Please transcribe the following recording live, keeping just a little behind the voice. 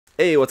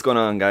Hey, what's going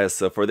on, guys?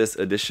 So for this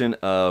edition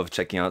of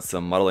checking out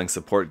some modeling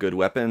support good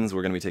weapons,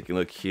 we're going to be taking a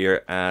look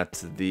here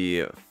at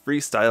the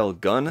Freestyle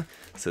Gun.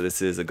 So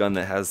this is a gun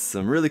that has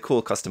some really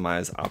cool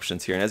customized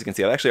options here, and as you can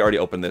see, I've actually already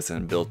opened this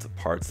and built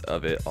parts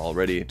of it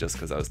already just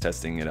because I was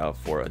testing it out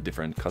for a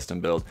different custom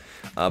build.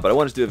 But I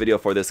wanted to do a video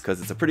for this because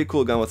it's a pretty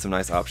cool gun with some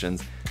nice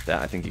options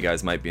that I think you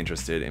guys might be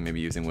interested in maybe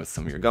using with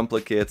some of your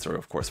gunpla kits, or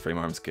of course frame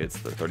arms kits,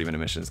 the 30-minute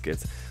missions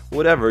kits,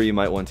 whatever you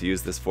might want to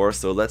use this for.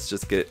 So let's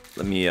just get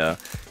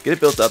it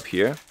built up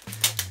here,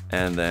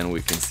 and then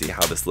we can see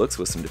how this looks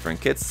with some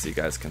different kits so you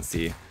guys can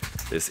see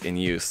this in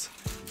use,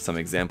 some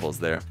examples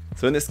there.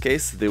 So in this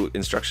case, the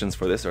instructions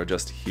for this are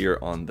just here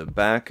on the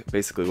back.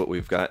 Basically what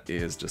we've got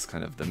is just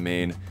kind of the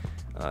main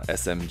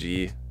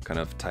SMG kind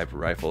of type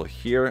rifle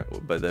here,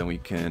 but then we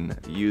can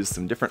use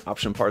some different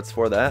option parts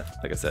for that.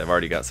 Like I said, I've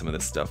already got some of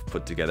this stuff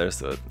put together,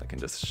 so I can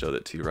just show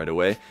that to you right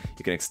away.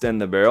 You can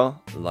extend the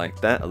barrel like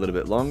that a little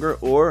bit longer,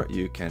 or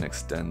you can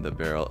extend the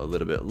barrel a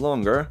little bit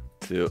longer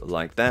to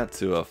like that,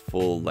 to a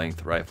full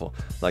length rifle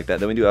like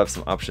that. Then we do have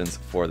some options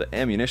for the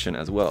ammunition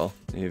as well.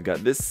 You've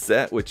got this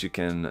set, which you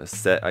can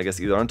set, I guess,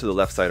 either onto the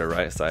left side or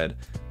right side,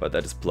 but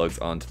that just plugs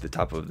onto the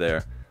top of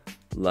there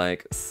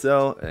like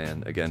so,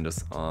 and again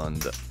just on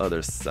the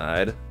other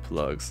side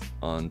plugs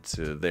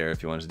onto there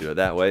if you wanted to do it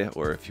that way,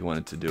 or if you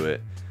wanted to do it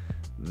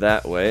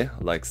that way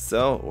like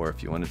so, or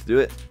if you wanted to do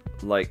it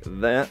like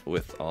that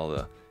with all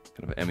the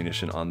kind of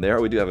ammunition on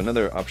there. We do have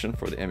another option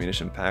for the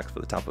ammunition pack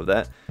for the top of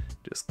that.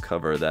 Just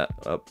cover that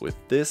up with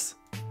this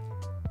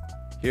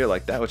here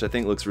like that, which I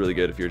think looks really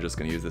good if you're just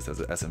going to use this as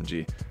an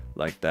SMG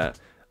like that,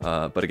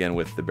 but again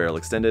with the barrel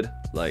extended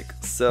like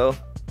so,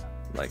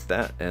 like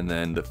that, and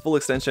then the full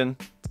extension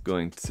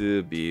going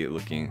to be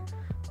looking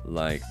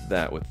like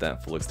that with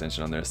that full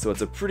extension on there. So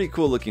it's a pretty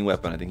cool looking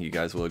weapon, I think you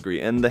guys will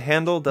agree. And the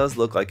handle does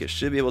look like it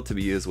should be able to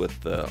be used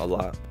with a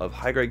lot of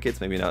high grade kits,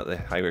 maybe not the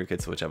high grade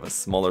kits which have a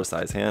smaller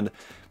size hand,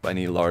 but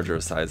any larger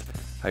size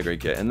high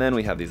grade kit. And then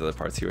we have these other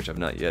parts here which I've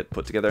not yet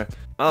put together.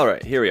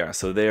 Alright, here we are.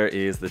 So there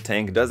is the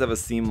tank. It does have a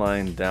seam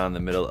line down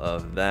the middle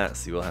of that,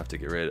 so you will have to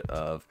get rid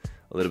of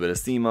a little bit of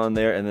seam on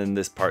there. And then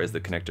this part is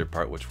the connector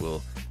part, which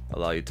will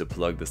allow you to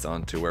plug this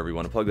onto wherever you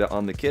want to plug that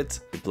on the kit.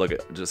 You plug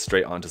it just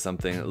straight onto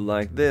something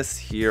like this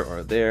here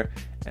or there,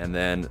 and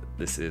then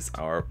this is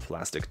our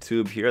plastic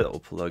tube here that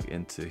will plug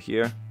into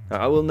here. Now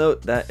I will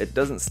note that it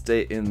doesn't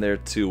stay in there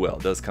too well.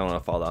 It does kind of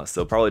want to fall out,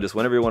 so probably just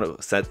whenever you want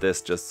to set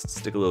this, just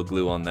stick a little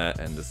glue on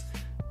that and just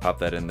pop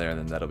that in there, and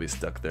then that'll be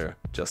stuck there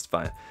just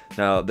fine.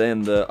 Now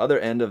then the other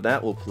end of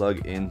that will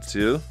plug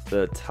into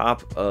the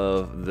top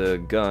of the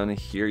gun.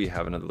 Here you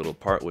have another little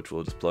part which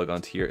will just plug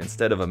onto here.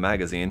 Instead of a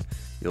magazine,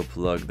 you'll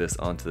plug this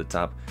onto the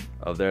top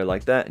of there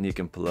like that, and you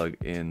can plug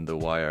in the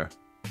wire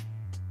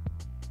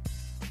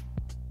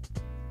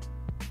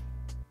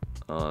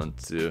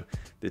onto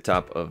the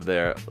top of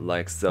there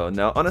like so.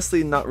 Now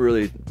honestly, not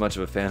really much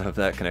of a fan of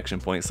that connection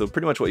point, so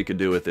pretty much what you could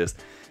do with this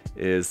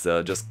is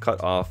just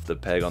cut off the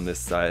peg on this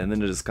side and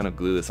then just kind of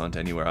glue this onto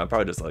anywhere. I'll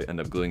probably just like end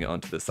up gluing it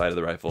onto the side of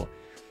the rifle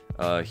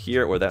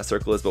here where that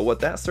circle is. But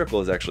what that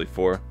circle is actually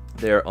for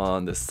there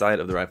on the side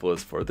of the rifle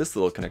is for this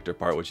little connector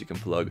part, which you can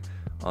plug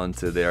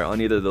onto there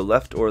on either the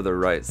left or the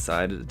right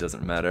side, it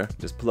doesn't matter.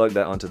 Just plug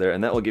that onto there,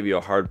 and that will give you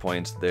a hard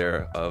point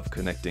there of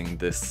connecting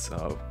this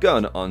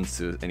gun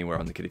onto anywhere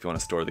on the kit. If you want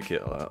to store the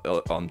kit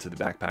onto the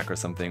backpack or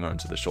something, or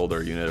onto the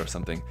shoulder unit or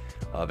something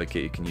of a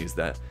kit, you can use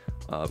that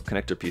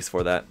connector piece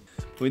for that.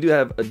 We do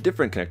have a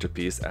different connector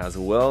piece as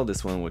well,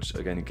 this one which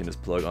again you can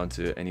just plug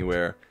onto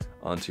anywhere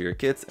onto your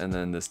kits, and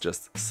then this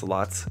just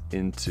slots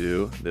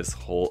into this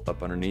hole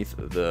up underneath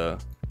the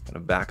kind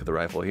of back of the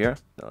rifle here.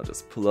 I'll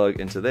just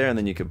plug into there, and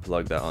then you can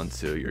plug that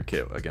onto your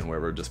kit again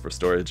wherever, just for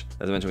storage.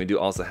 As I mentioned, we do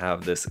also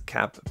have this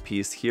cap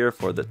piece here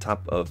for the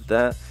top of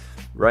that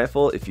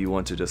rifle. If you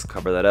want to just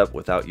cover that up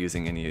without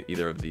using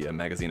either of the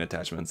magazine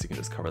attachments, you can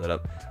just cover that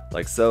up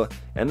like so.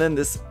 And then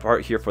this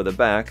part here for the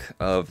back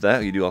of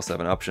that, you do also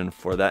have an option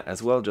for that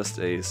as well, just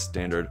a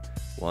standard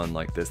one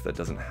like this that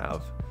doesn't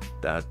have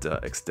that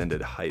extended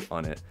height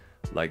on it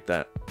like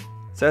that.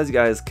 So as you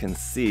guys can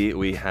see,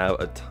 we have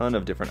a ton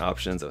of different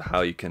options of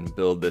how you can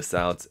build this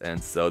out,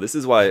 and so this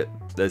is why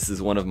this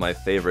is one of my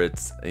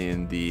favorites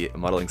in the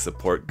modeling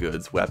support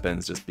goods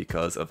weapons, just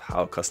because of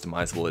how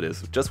customizable it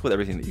is just with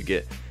everything that you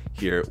get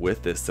here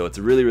with this. So it's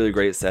a really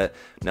great set.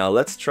 Now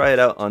let's try it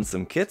out on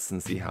some kits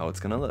and see how it's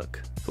gonna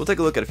look. So we'll take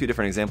a look at a few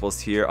different examples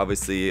here.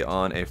 Obviously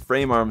on a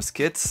frame arms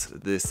kit,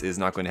 this is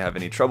not going to have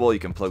any trouble. You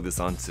can plug this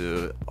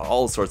onto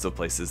all sorts of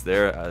places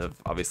there.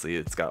 Obviously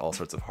it's got all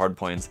sorts of hard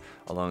points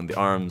along the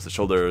arms, the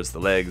shoulders, the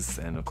legs,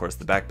 and of course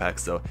the backpack.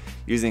 So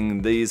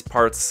using these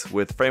parts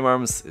with frame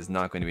arms is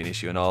not going to be an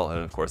issue at all,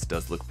 and of course it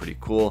does look pretty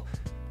cool.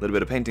 A little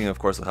bit of painting of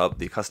course will help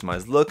the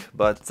customized look,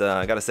 but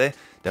I gotta say,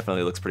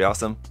 definitely looks pretty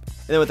awesome.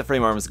 And then with the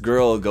frame arms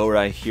girl go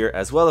right here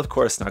as well, of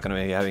course not going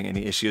to be having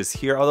any issues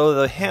here, although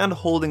the hand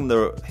holding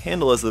the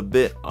handle is a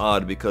bit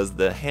odd because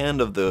the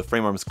hand of the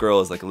frame arms girl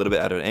is like a little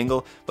bit at an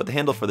angle, but the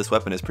handle for this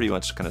weapon is pretty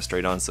much kind of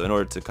straight on, so in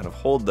order to kind of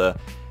hold the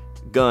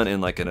gun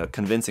in like in a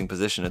convincing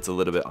position, it's a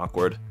little bit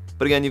awkward.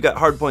 But again, you've got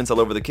hard points all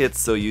over the kit,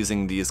 so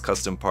using these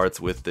custom parts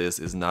with this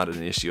is not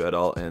an issue at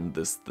all, and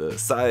the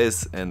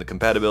size and the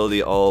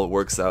compatibility all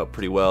works out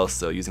pretty well,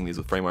 so using these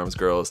with frame arms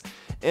girls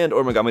and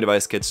Origami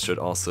device kits should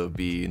also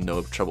be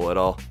no trouble at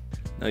all.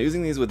 Now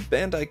using these with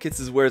Bandai kits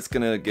is where it's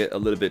gonna get a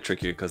little bit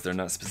trickier because they're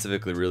not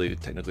specifically really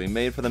technically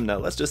made for them. Now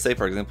let's just say,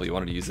 for example, you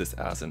wanted to use this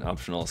as an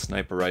optional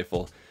sniper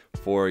rifle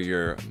for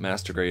your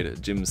master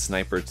grade Gym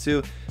Sniper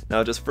 2.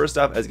 Now just first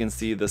off, as you can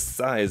see, the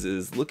size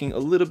is looking a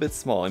little bit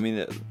small. I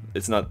mean,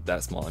 it's not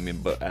that small, I mean,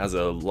 but as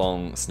a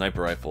long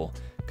sniper rifle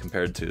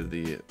compared to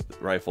the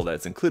rifle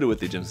that's included with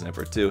the Gym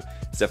Sniper 2,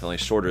 it's definitely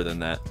shorter than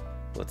that.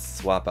 Let's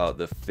swap out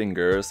the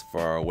fingers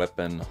for our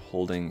weapon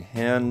holding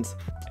hand,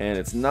 and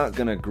it's not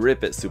gonna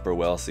grip it super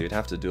well, so you'd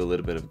have to do a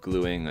little bit of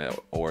gluing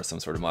or some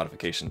sort of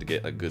modification to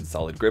get a good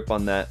solid grip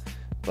on that.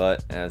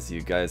 But as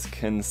you guys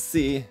can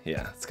see,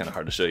 yeah, it's kind of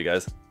hard to show you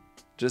guys.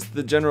 Just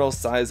the general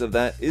size of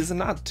that is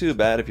not too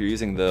bad if you're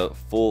using the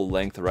full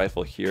length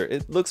rifle here.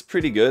 It looks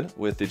pretty good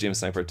with the Gym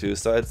Sniper 2,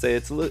 so I'd say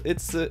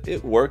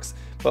it works.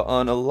 But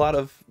on a lot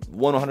of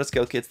 1/100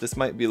 scale kits, this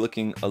might be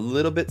looking a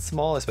little bit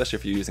small, especially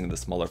if you're using the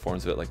smaller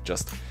forms of it, like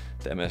just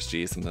the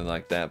M.S.G, something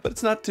like that. But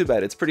it's not too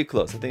bad. It's pretty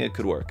close. I think it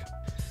could work.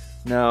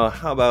 Now,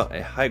 how about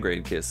a high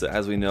grade kit? So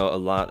as we know, a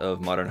lot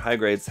of modern high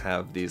grades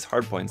have these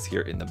hard points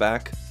here in the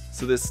back.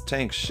 So this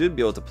tank should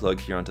be able to plug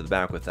here onto the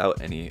back without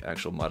any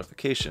actual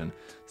modification.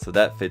 So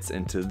that fits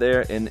into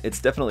there, and it's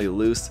definitely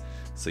loose,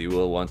 so you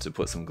will want to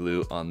put some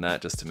glue on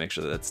that just to make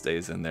sure that it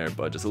stays in there,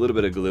 but just a little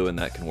bit of glue and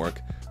that can work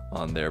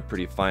on there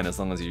pretty fine as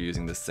long as you're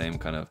using the same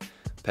kind of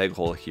peg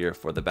hole here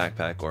for the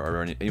backpack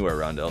or anywhere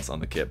around else on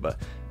the kit. But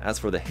as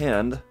for the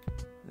hand,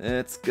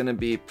 it's gonna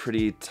be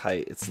pretty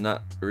tight. It's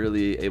not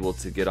really able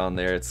to get on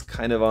there. It's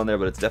kind of on there,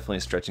 but it's definitely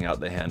stretching out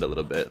the hand a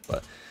little bit.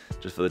 But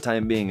just for the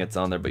time being, it's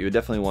on there. But you would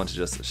definitely want to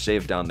just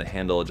shave down the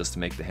handle just to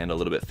make the handle a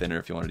little bit thinner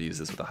if you wanted to use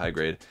this with a high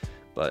grade.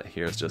 But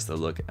here's just a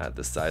look at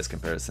the size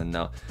comparison.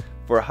 Now,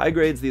 for high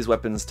grades, these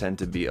weapons tend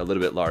to be a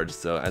little bit large.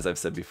 So as I've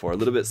said before, a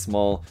little bit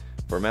small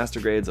for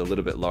master grades, a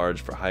little bit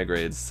large for high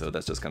grades. So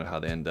that's just kind of how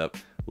they end up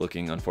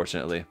looking,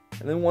 unfortunately.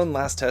 And then one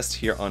last test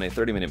here on a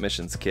 30-minute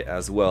missions kit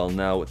as well.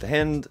 Now with the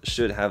hand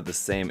should have the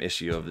same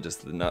issue of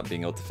just not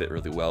being able to fit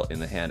really well in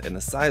the hand, and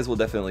the size will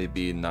definitely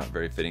be not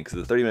very fitting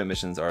because the 30-minute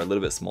missions are a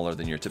little bit smaller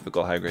than your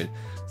typical high grade,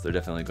 so they're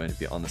definitely going to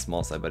be on the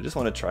small side. But I just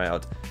want to try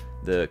out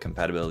the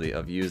compatibility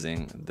of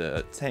using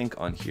the tank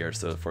on here.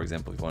 So for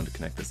example, if you wanted to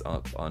connect this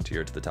up onto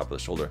here to the top of the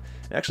shoulder,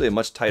 and actually a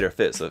much tighter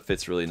fit, so it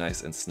fits really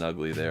nice and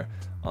snugly there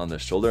on the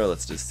shoulder.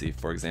 Let's just see,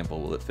 for example,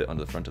 will it fit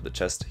onto the front of the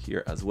chest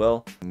here as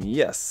well?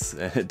 Yes,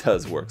 it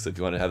does work. So if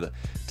you want to have the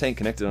tank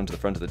connected onto the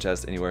front of the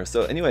chest anywhere.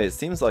 So anyway, it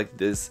seems like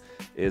this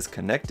is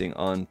connecting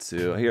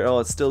onto here. Oh,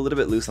 it's still a little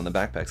bit loose on the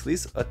backpack. So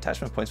these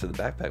attachment points for the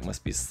backpack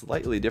must be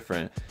slightly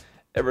different,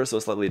 ever so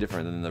slightly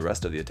different than the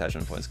rest of the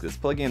attachment points, because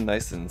it's plugging in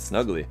nice and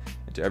snugly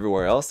into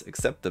everywhere else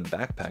except the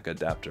backpack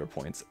adapter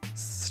points,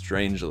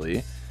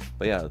 strangely.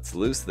 But yeah, it's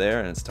loose there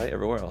and it's tight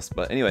everywhere else.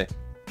 But anyway,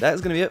 that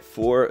is going to be it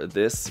for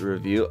this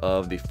review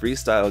of the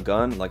Freestyle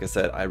Gun. Like I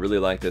said, I really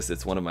like this.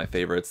 It's one of my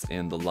favorites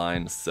in the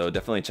line, so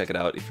definitely check it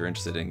out if you're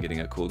interested in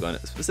getting a cool gun,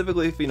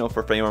 specifically if, you know,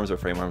 for frame arms or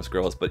frame arms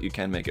girls, but you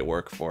can make it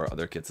work for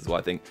other kits as well.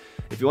 I think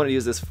if you want to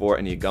use this for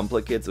any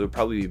gunplay kits, it would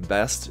probably be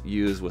best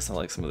used with some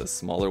of the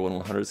smaller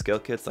 1/100 scale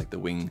kits, like the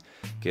wing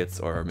kits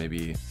or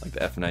maybe like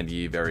the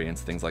F90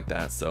 variants, things like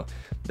that. So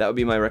that would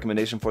be my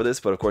recommendation for this,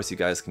 but of course you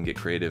guys can get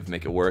creative,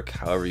 make it work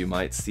however you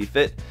might see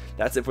fit.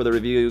 That's it for the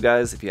review, you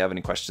guys. If you have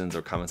any questions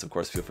or comments, of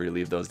course, feel free to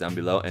leave those down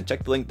below, and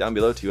check the link down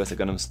below to USA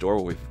Gundam store,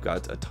 where we've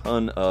got a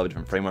ton of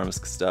different frame arms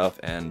stuff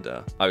and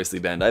obviously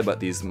Bandai, but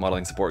these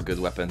modeling support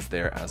goods weapons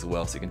there as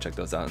well, so you can check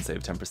those out and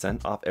save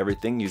 10% off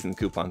everything using the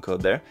coupon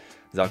code there,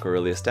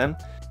 ZakuAurelius10.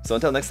 So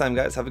until next time,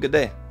 guys, have a good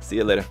day. See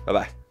you later. Bye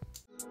bye.